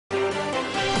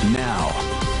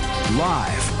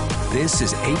Live, this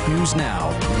is 8 News Now,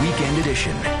 Weekend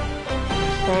Edition.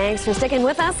 Thanks for sticking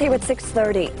with us here at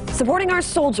 6:30. Supporting our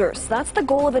soldiers, that's the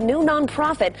goal of a new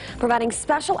nonprofit providing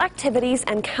special activities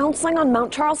and counseling on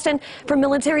Mount Charleston for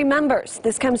military members.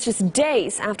 This comes just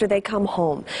days after they come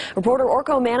home. Reporter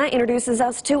Orko Manna introduces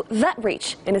us to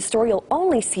VetReach in a story you'll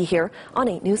only see here on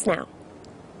 8 News Now.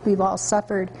 We've all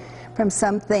suffered from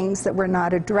some things that were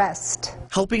not addressed.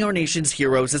 Helping our nation's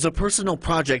heroes is a personal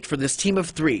project for this team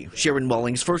of 3. Sharon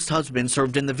Walling's first husband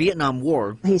served in the Vietnam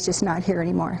War. He's just not here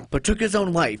anymore. But took his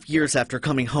own life years after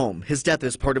coming home. His death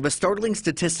is part of a startling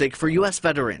statistic for U.S.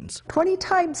 veterans. 20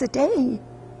 times a day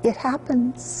it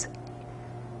happens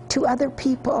to other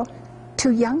people,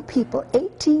 to young people.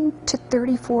 18 to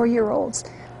 34-year-olds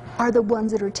are the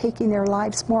ones that are taking their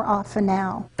lives more often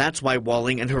now. That's why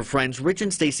Walling and her friends Rich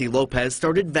and Stacy Lopez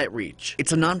started VetReach.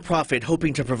 It's a nonprofit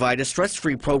hoping to provide a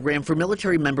stress-free program for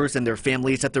military members and their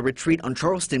families at the retreat on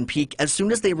Charleston Peak as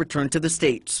soon as they return to the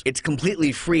States. It's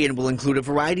completely free and will include a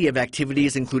variety of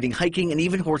activities including hiking and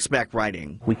even horseback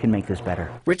riding. We can make this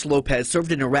better. Rich Lopez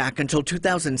served in Iraq until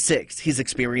 2006. He's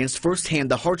experienced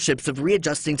firsthand the hardships of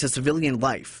readjusting to civilian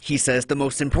life. He says the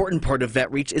most important part of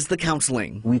VetReach is the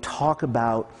counseling. We talk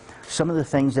about some of the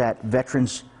things that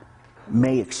veterans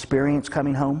may experience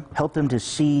coming home, help them to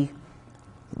see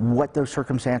what those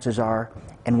circumstances are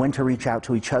and when to reach out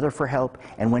to each other for help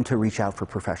and when to reach out for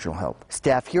professional help.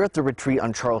 Staff here at the retreat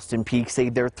on Charleston Peak say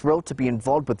they're thrilled to be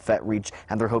involved with VetReach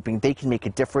and they're hoping they can make a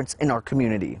difference in our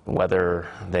community. Whether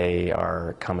they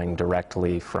are coming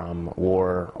directly from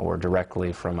war or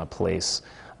directly from a place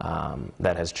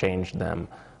that has changed them,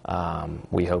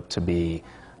 we hope to be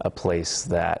a place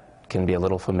that can be a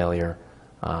little familiar,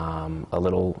 a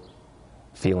little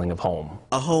feeling of home.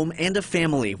 A home and a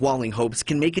family Walling hopes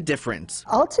can make a difference.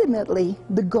 Ultimately,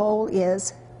 the goal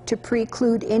is to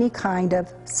preclude any kind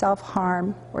of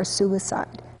self-harm or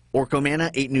suicide. Orko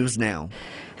Manna, 8 News Now.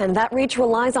 And VetReach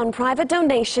relies on private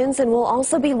donations and will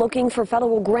also be looking for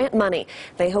federal grant money.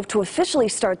 They hope to officially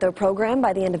start their program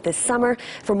by the end of this summer.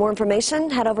 For more information,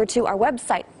 head over to our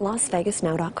website,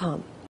 LasVegasNow.com.